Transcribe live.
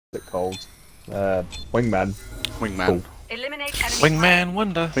What's it called? Wingman. Wingman. Cool. Eliminate enemy Wingman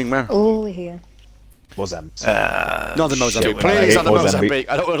wonder. Wingman. Oh, we're here. Mozambique. Not the Mozambique. Shit, Please, not the Mozambique. Mozambique.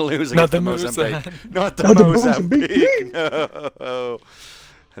 I don't want to lose against the Mozambique. Not the Not the Mozambique. No.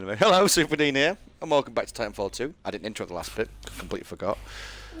 Anyway, hello, Superdean here, and welcome back to Titanfall 2. I didn't intro the last bit. Completely forgot.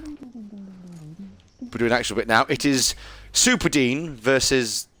 We're doing an actual bit now. It is Superdean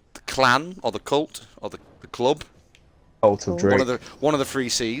versus the clan, or the cult, or the club. Cult of Drake. One of the three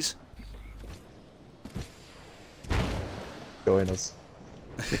C's. Join us.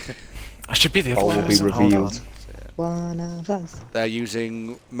 I should be the other All one. will be revealed. One of us. They're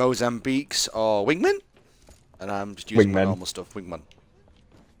using Mozambiques or Wingmen, and I'm just using my normal stuff. Wingman.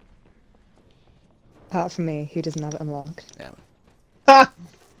 Apart from me, who doesn't have it unlocked. Yeah. Ha!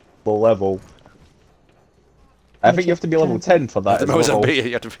 Full level. I think you have to be level 10 for that. The Mozambique,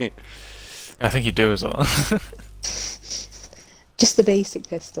 you have to be. I think you do as well. Just the basic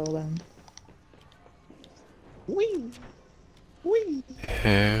pistol then. Wee! Wee!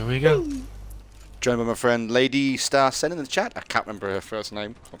 Here we go. Joined by my friend Lady Star Sen in the chat. I can't remember her first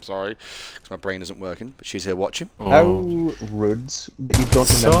name. I'm sorry, because my brain isn't working. But she's here watching. How rude that you don't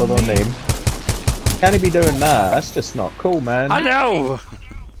remember their name. Can't he be doing that? That's just not cool, man. I know.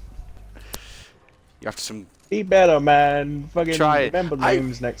 You have to Be better, man. Fucking try. Remember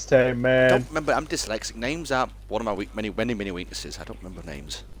names next time, man. Don't remember. I'm dyslexic. Names are one of my many weaknesses. I don't remember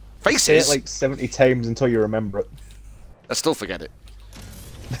names. Say it Faces. like 70 times until you remember it. I still forget it.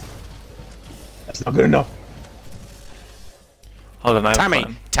 That's not good enough. Hold on, I have a Tammy.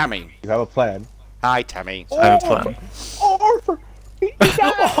 plan. Tammy. You have a plan. Hi, Tammy. I have a plan. Oh, Arthur!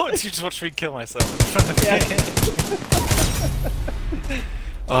 Oh, did you just watch me kill myself in front of me?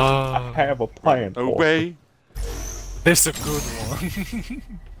 I Oh, have a plan. Away. this is a good one.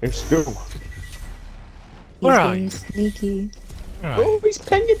 Let's go. Where He's are being you? sneaky. Oh, he's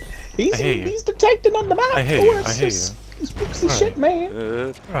pinging. I hear you. He's detecting on the map. I hear Oh, you, it's I hear just- you. He's fixing shit, man.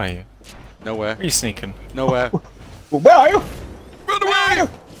 Where are you? Nowhere. Where are you sneaking? Nowhere. Well, where are you? Run Where are away!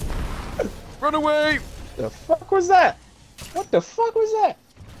 you? Run away! The fuck was that? What the fuck was that?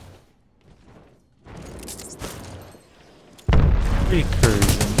 Free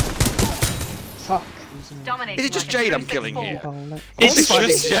cruising. Fuck. Dominate. Is it just Jade I'm killing here? Oh, look. It's Fine,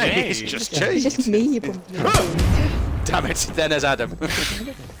 just Jade. Jade. It's just It's Jade. just me, you bumping into. Damn it. Then there's Adam.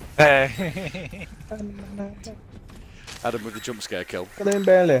 Hey. Adam with the jump scare kill. Get in,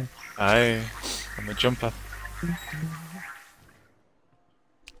 Bailey. Aye. I'm a jumper.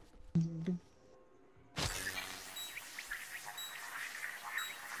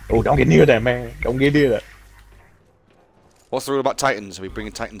 Oh, don't get near that, man. Don't get near that. What's the rule about Titans? Are we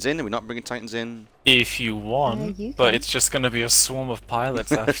bringing Titans in? Are we not bringing Titans in? If you want, you but can. it's just gonna be a swarm of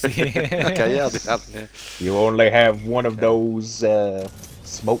pilots after you. Okay, yeah, I'll do that. Yeah. You only have one of those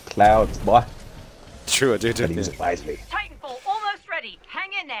smoke clouds, boy. True, I do. Gotta use it wisely. Titanfall almost ready. Hang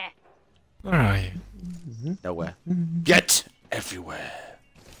in there. Where are you? Nowhere. Get everywhere.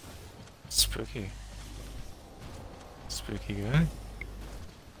 Spooky. Spooky guy.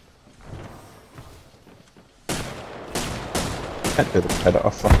 Can't do the predator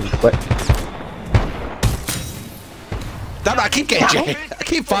fucking quick. Damn it, I keep getting Jade. I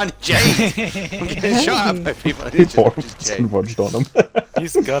keep finding Jade. I'm getting shot at by people. It's just Jade. Converged on him.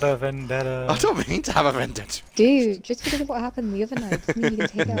 He's got a vendetta. I don't mean to have a vendetta. Dude, just because of what happened the other night doesn't mean you can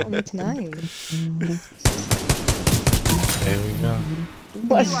take it out on me tonight. There we go.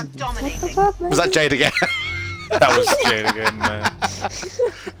 What? You are dominating. Was that Jade again? That was Jade again, man.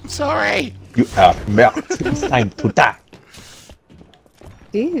 I'm sorry. You are melted. It's time to die.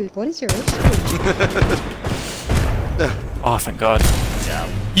 Dude, what is your issue? Oh, thank God.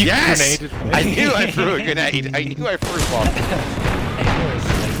 You Yes! grenaded me. I knew I threw a grenade. I knew I threw one.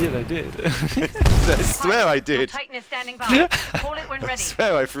 I did. I swear I did. Titan is standing by. Call it when I ready.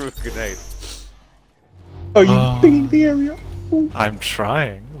 swear I threw a grenade. Are you Oh. pinging the area? I'm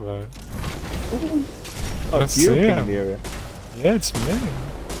trying, but... Oh, Let's you're see pinging him. the area. Yeah, it's me.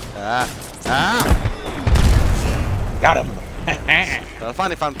 Got him. I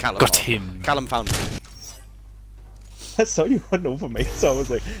finally found Callum. Got him. Callum found me. I saw you run over me, so I was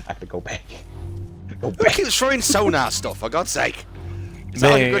like, I have to go back. Go Who back. keeps throwing sonar stuff, for God's sake? Is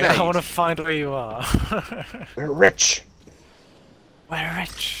that like a Me, grenade? I want to find where you are. We're rich. We're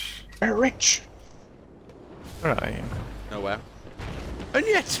rich. We're rich. Where are you? Nowhere. And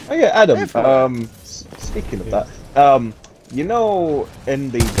yet, Oh yeah, Adam. Everywhere. Speaking of that, you know,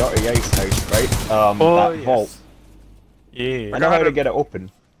 in the Dirty Ice house, right? That vault. Yeah. I know how to get it open.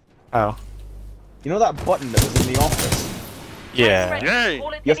 How? You know that button that was in the office? Yeah. Yay!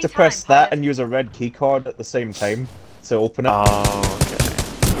 Call it You have to anytime, press that pilot. and use a red keycard at the same time to open it. Oh, okay.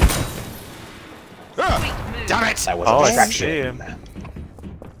 Damn it! That was Oh, a I distraction. see him.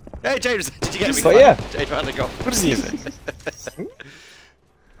 Hey, James, did you get me? But yeah. James, how'd it go? What is he using?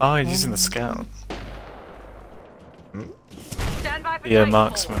 Oh, he's using the scout. Stand by for Yeah, Titanfall.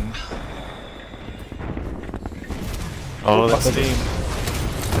 marksman. Oh, that's Dean.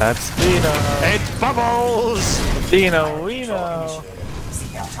 That's Dino. It bubbles! Dino, we know.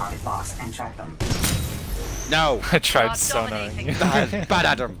 Seek out target box and track them. No. I tried Not sonaring. dominating. Bad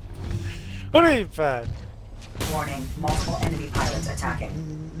Adam. What are you bad? Warning, multiple enemy pilots attacking.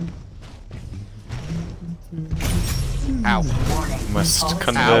 Ow. Warning, Must all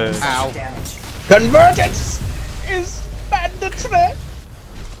converge. systems Ow. damage. Convergence is mandatory.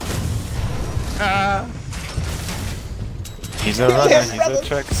 He's a runner, him, he's brother. a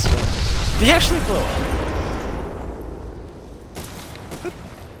trickster. Did he actually blow up?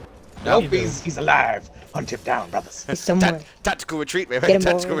 Nope, Either. he's alive. Hunt him down, brothers. He's somewhere. Tactical retreat, mate. Get him,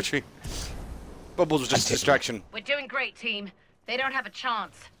 Tactical boy. retreat. Bubbles was just a distraction. We're doing great, team. They don't have a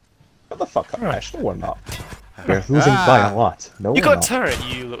chance. Shut the fuck up, Ash. No, we're not. We're losing by a lot. No, You we're got a not. turret,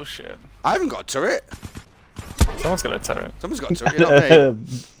 you little shit. I haven't got a turret. Someone's got a turret. Someone's got a turret, not me.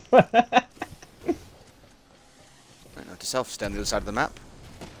 Right, now to self, stay on the other side of the map.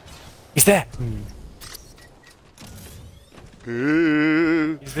 He's there!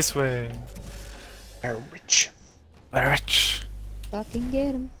 Ooh. He's this way. We're rich. We're rich. Fucking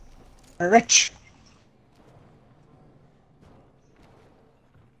get him. We're rich.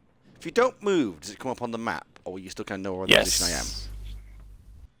 If you don't move, does it come up on the map, or will you still kind of know where the position I am? Yes.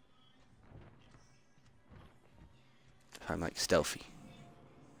 I'm like stealthy.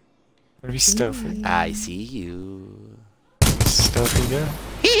 Wanna be stealthy? I see you. Stealthy girl.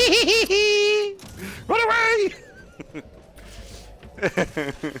 Run away!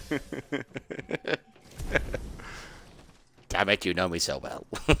 Damn it, you know me so well.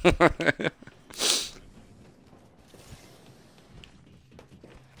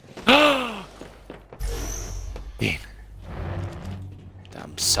 Dean.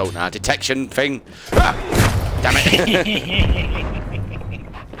 Damn sonar detection thing. Ah! Damn it.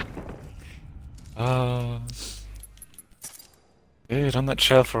 Dude, on that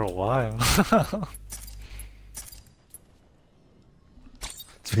trail for a while. I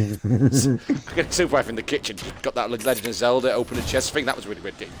got a super wife in the kitchen. Got that Legend of Zelda, open a chest thing. That was really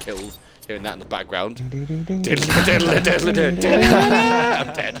weird getting killed. Hearing that in the background. Diddle, diddle, diddle, diddle, diddle.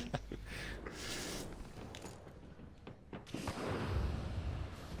 I'm dead.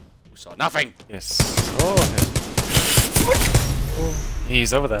 We saw nothing. Yes. Oh,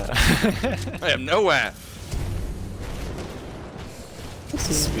 he's over there. I am nowhere.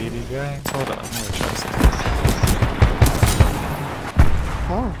 Speedy guy. Hold on, I'm gonna try something.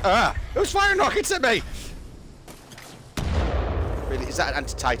 Oh. Ah! Who's firing rockets at me? Really? Is that an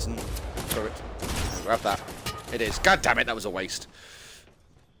anti-Titan turret? Grab that. It is. God damn it, that was a waste.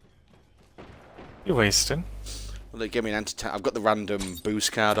 You're wasting. Well, they give me an anti-Titan. I've got the random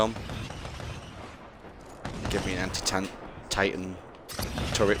boost card on. Give me an anti-Titan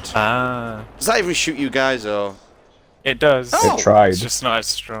turret. Ah. Does that even shoot you guys, or...? It does. Oh! It tried. It's just not as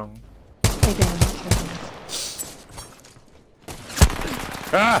strong. I don't.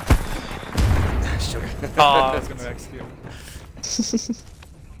 Ah! Oh, I was gonna execute him.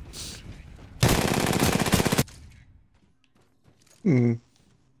 Hmm.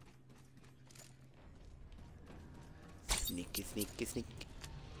 Sneaky, sneaky, sneaky.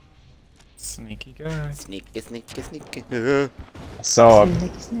 Sneaky guy. Sneaky, sneaky, sneaky. I saw him.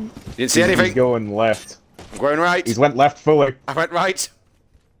 Snake, snake. Didn't see He's anything. going left. I'm going right. He's went left fully. I went right.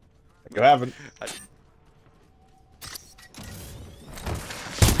 You haven't.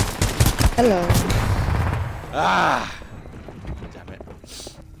 Hello. Ah! Damn it.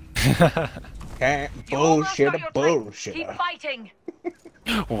 Can't You almost bullshit got a your place. bullshit. Keep fighting.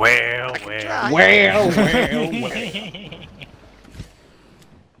 Well. Well.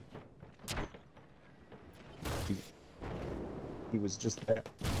 He was just there.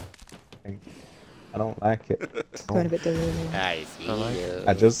 I don't like it. Going a bit delulu. I see like you.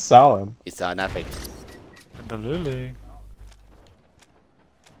 I just saw him. You saw nothing. The lily.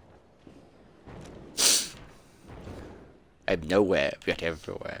 I'm nowhere, but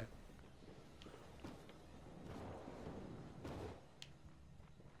everywhere.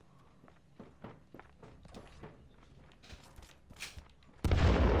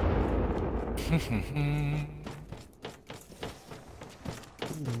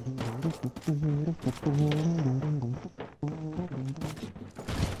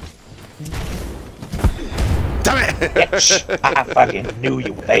 Damn it! Bitch, I fucking knew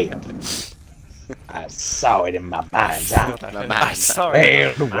you were there. I saw it in my mind's eye. My I man. saw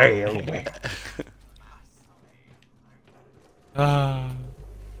it. Well.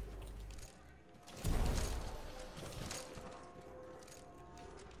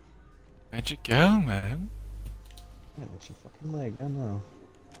 Where'd you go, man? Yeah, where's your fucking leg? I know.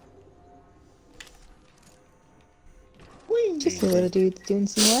 Just a little dude doing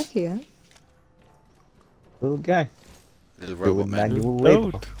some work here. Little guy. Little robot man. Manual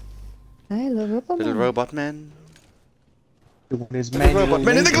labor. I love Rubber Little Man. robot man. Doing his Little manual robot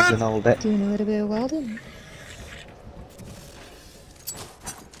man in the labors glen. and all that. Doing a little bit of welding.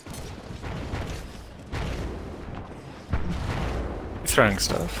 Throwing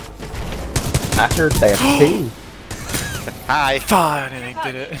stuff. I heard that too. Hi. Finally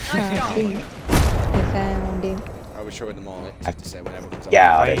did it. Ah, see. I found him. I was showing them all it. I have to say whenever it comes out.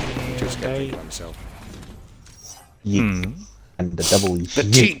 Yeah, I'm too scared to by myself. Yeah. And the double The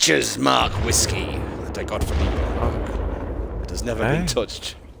teacher's mark whiskey that I got from you. It has never been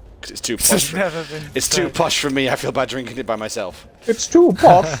touched. Because it's too posh. It's never been It's too posh for me. I feel bad drinking it by myself. It's too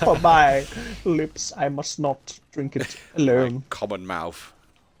posh for my lips. I must not drink it alone. Common mouth.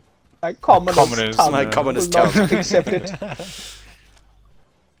 My commoner's Commoner's tongue My commoner's will not tongue. accept it.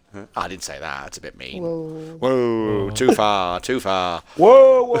 I didn't say that. That's a bit mean. Whoa. Whoa, too far, too far.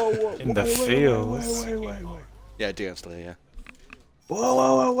 Whoa, whoa, whoa. In the wait, fields. Wait. Yeah, Dion's still here.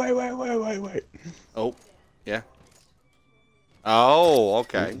 Whoa, wait. Oh, yeah. Oh,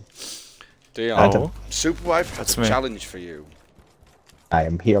 okay. Dion, Oh. Superwife has That's a me. challenge for you. I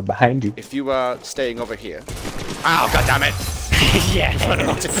am here behind you. If you are staying over here... Ow, goddammit! Yeah. Trying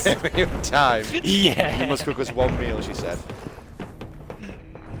not to pay me on time. You Yeah. must cook us one meal, she said.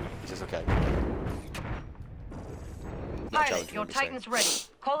 He says, okay. Not Pilot, challenging, your I'm just saying. Titan's ready.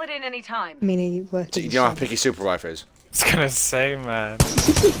 Call it in any time. I mean, you work Do you know how picky Superwife is? I was gonna say, man.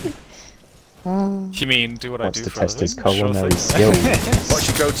 Oh, You mean do what Wants I do to for a test his living? Sure culinary thing. skills. What's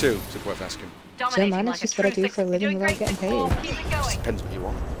your go-to? Superwife asking. Dominating man, like it's just a what I true do for a six. living You're doing without great, getting 64. paid. Keep it going. Depends what you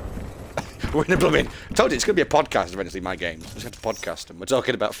want. We're in a blooming... Told you, it's going to be a podcast eventually, my games. We just have to podcast them. We're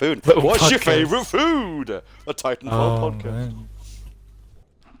talking about food. But What's your podcast. favourite food? A Titanfall Oh, podcast. man.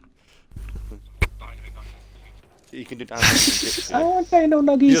 You can do dino nuggies. I want dino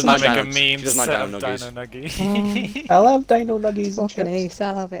nuggies. He doesn't I like make a dino- he meme doesn't like set dino of nuggies. Dino Nuggie. I love dino nuggies and fucking chips. ace,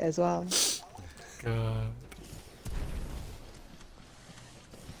 I love it as well. God.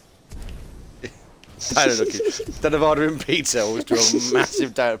 Dino nuggies. Instead of ordering pizza, always do a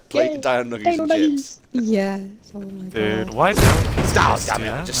massive plate of dino nuggies Dino and chips. Yes, oh my Dude, god. why don't you Oh, just damn do it,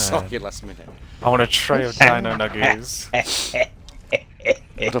 I that, just saw man? you last minute. I want a tray of Dino Nuggies.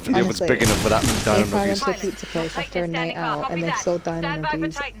 I don't think the oven's Honestly, big enough for that many dino If I went nuggies. to a pizza place after a night out and they sold dino Stand by for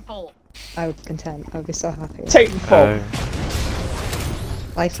nuggies, Titanfall. I would be content. I would be so happy. Titanfall.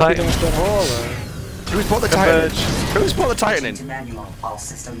 Life would be doing good. Titanfall. Who's brought the Titan in? Who's brought the Titan in? To manual, all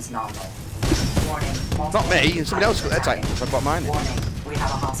systems nominal. Warning. Not me, somebody else got their Titan. So I brought mine in. Warning. We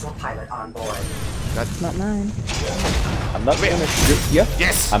have a hostile pilot on board. Not mine. I'm not gonna shoot you.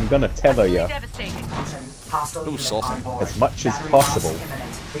 Yes! I'm gonna tether you Devastating. Caution. Hostile unit saucy. on board. as much as Battery loss possible.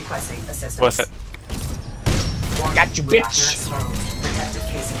 imminent. Requesting assistance. Worth it. Warning. Got you, Reactor bitch. exposed. Protective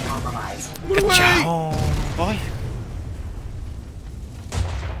casing compromised. Oh, boy.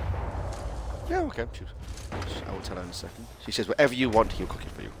 Yeah, okay. I will tell her in a second. She says, whatever you want, he'll cook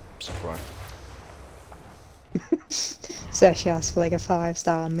it for you. Surprise. So she asked for like a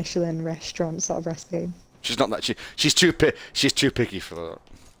 5-star Michelin restaurant sort of recipe. She's not that. She's too picky for that.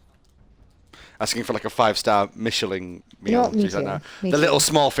 Asking for like a 5-star Michelin meal. You know what, me She's like, too, no. me The too. little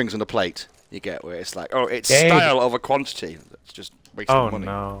small things on the plate you get where it's like, oh, it's Dang. style over quantity. It's just wasting Oh, money.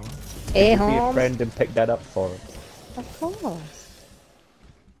 no. Hey, Be a home. friend and pick that up for us. Of course.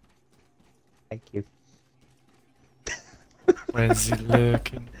 Thank you. Where's he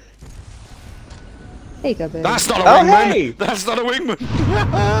looking? There you go, baby. That's not a Oh, wingman. hey! That's not a wingman.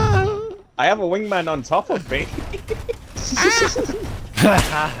 I have a wingman on top of me.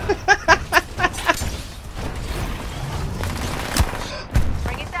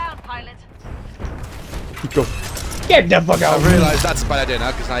 Bring it down, pilot. Go. Get the fuck I out. realised that's a bad idea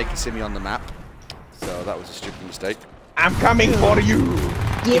now because now you can see me on the map. So that was a stupid mistake. I'm coming for you.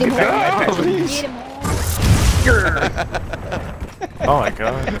 Get him back home. my pencil. Get him home. Oh my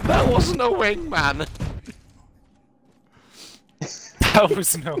god. That wasn't a wingman. That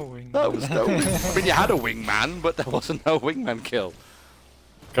was no wing. That was no. I mean, you had a wingman, but there wasn't no wingman kill.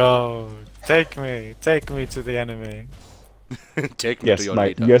 Go. Take me to the enemy. Take me Yes, to your my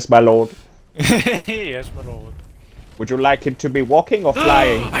leader. yes, my lord. Yes, my lord. Would you like him to be walking or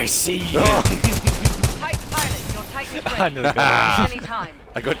flying? I see you. Titan pilot, your Titan's I ready. know that. Any time.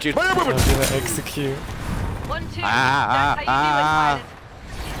 I got you. I'm gonna execute. 1, 2. Ah, That's how you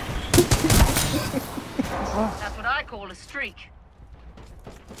do it, pilot. That's what I call a streak.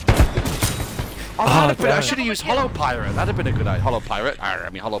 I damn should have used Hollow Pirate. That'd have been a good idea. Hollow Pirate. I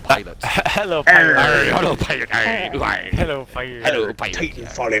mean Hollow Pilot. Hello, pirate. Hollow Pirate. Hello, pirate. Hello Pirate.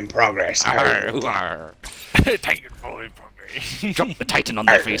 Titanfall in progress. Titanfall in progress. Drop the Titan on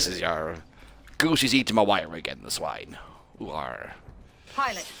their faces, yar. Goose is eating my wire again, the swine. Ooh-ar.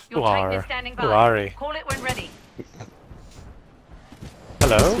 Pilot, your Who Titan are- is standing who are he? by. Call it when ready.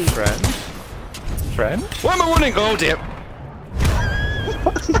 Hello, friend. Friend? Why am I running? Oh dear.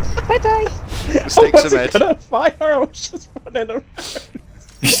 Bye bye. Mistakes are made. Gonna fire. I was just running around.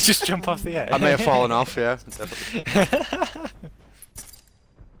 You just jump off the edge. I may have fallen off, yeah. Definitely.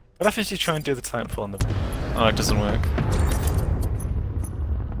 What happens if you try and do the Titanfall on the... Oh, it doesn't work.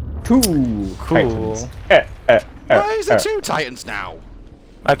 Two Cool. Titans. Why is there two Titans now?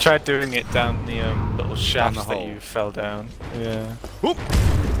 I tried doing it down the little shaft the that hole. you fell down. Yeah. Oop.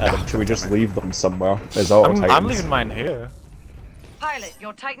 Adam, should we just leave them somewhere? There's all I'm Titans. leaving mine here. Pilot,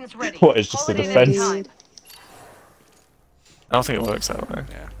 your Titan's ready. What, it's just Call a it in any defense? time. I don't think it works that way.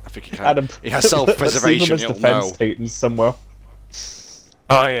 Yeah, I think he can. Adam, He has self-preservation, let's leave you'll them as defense know. Titans somewhere.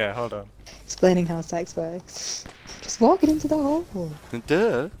 Oh yeah, hold on. Explaining how sex works. Just walk it into the hole.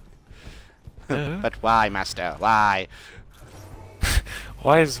 Duh. But why, Master? Why?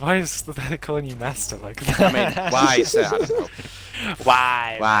 Why is they calling you master like that? I mean, why, sir? I don't know.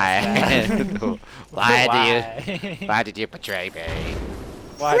 Why? Why? Why did you betray me?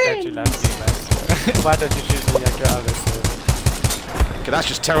 Why don't you love me, master? Why don't you choose me like others? Okay, that's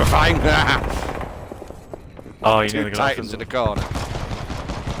just terrifying. Oh, you Two nearly got off Titans as in the well. corner.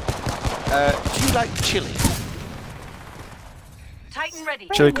 Do you like chili? Titan ready.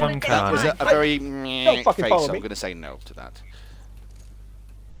 Chili Call it con any carne. Is time. it a very Don't fucking face? follow So me. I'm going to say no to that.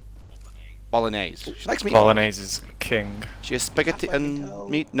 Bolognese. She likes meat. Bolognese is king. She has spaghetti and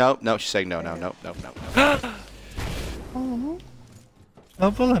meat. No, no, she's saying no, no, no, no, no, no. Oh,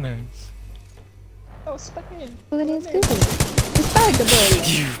 No bolognese. Oh, spaghetti. well it is good. It's bad, the boy.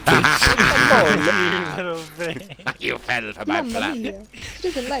 You bitch. You little bitch. You fell for my Mamma plan. mia. She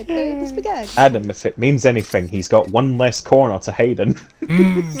doesn't like the spaghetti. Adam, if it means anything, he's got one less corner to Hayden.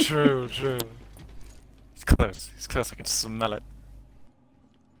 True, true. It's close. It's close. I can smell it.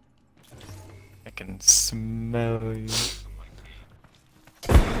 I can smell you.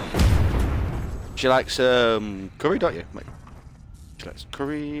 She likes curry, don't you? Like, she likes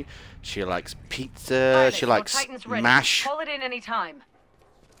curry. She likes pizza. Pilot, She your likes Titan's ready. mash. Call it in any time.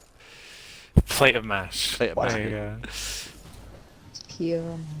 Plate of mash. Plate of mash. There you go.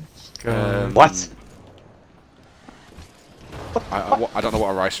 Pure. Go. What? I don't know what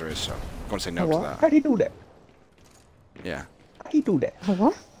a ricer is, so I'm going to say no to What? that. How do you do that? Yeah. How do you do that? Oh,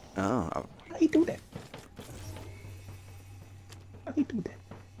 what? Oh. How do you do that? How do you do that?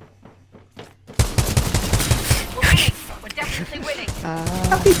 We're winning. We're definitely winning.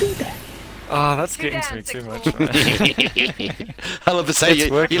 How do you do that? Oh, that's Two getting down, to me too 6 much. more. I love to say It's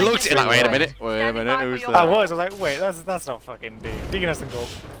you working. looked at it like, wait a minute, wait a Standing minute, by who's for your that? I was like, wait, that's not fucking Dean. Dean hasn't got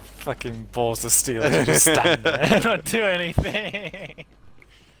fucking balls of steel to just stand there and not do anything.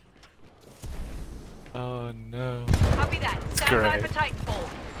 Oh no. Copy that. Stand by great. for Titanfall.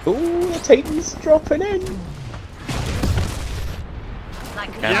 Ooh, the Titan's dropping in.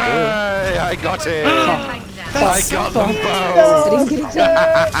 Like Yay, I got it! Titan down. I got them I both! didn't get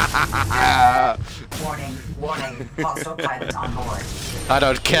it. Warning, warning. Hostile pilot on board. I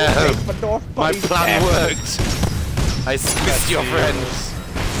don't care. My Buddy's plan dead. worked. I missed your friends.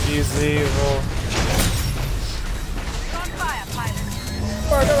 Use evil. You're on fire, pilot.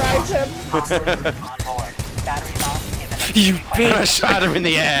 Murderize him. Hostile unit on board. Batteries off. Imminent. You I bitch! shot him in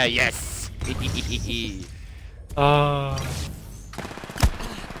the air, yes! Oh.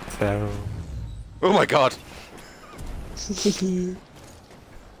 Terrible. Oh my god.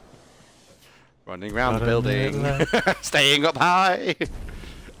 Running around the Got a building. minute Staying up high.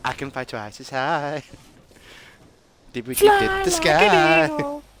 I can fly twice as high. Did we did the sky?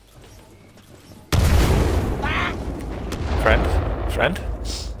 Friend? Friend?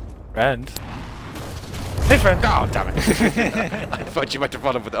 Friend? Hey friend! Oh, damn it. I thought you might have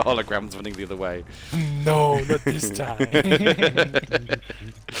followed with the holograms running the other way. No, not this time.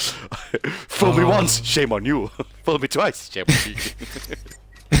 Fool me once, shame on you. Fool me twice, shame on you.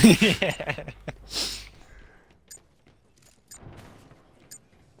 Yeah.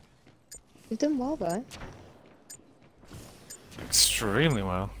 You've done well, though. Extremely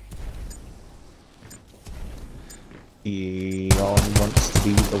well. Eon wants to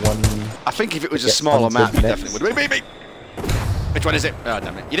be the one. I think if it was a Get smaller hunted map, you next. definitely would. Wait. Which one is it? Oh,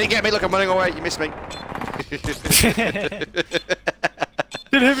 damn it. You didn't get me. Look, I'm running away. You missed me. Did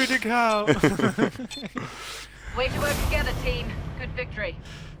hit me, Look out! Way to work together, team. Good victory.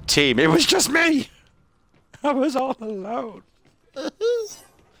 Team, it was just me! I was all alone.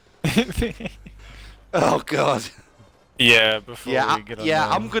 Oh god. Yeah, before Yeah, we get on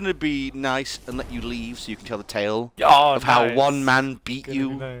I'm gonna be nice and let you leave so you can tell the tale Oh, of how nice. one man beat Gonna you.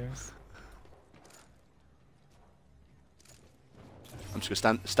 be nice. I'm just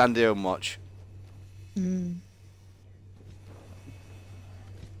gonna stand there and watch. Mm.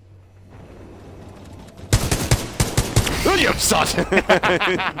 Oh, you sod!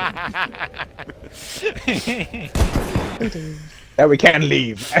 Now we can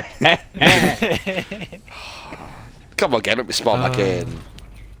leave. Come on, get let me spawn back in.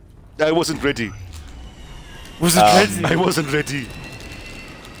 I wasn't ready. Was it ready? I wasn't ready.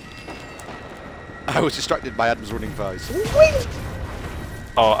 I was distracted by Adam's running fast.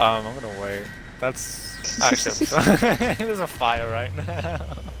 Oh, I'm gonna wait. That's actually there's a fire right now.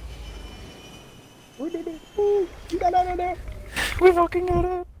 We did it. Woo. You got out of there. We fucking got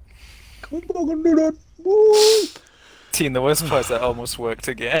it. We fucking did it. Woo. Team, the worst part is that almost worked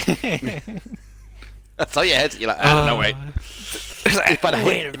again. That's all you had. You're like, ah, no way. If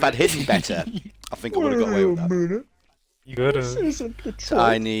I'd hidden better, I think I would have got away with that. You gotta. This isn't the truth.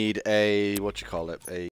 I need a, what you call it, a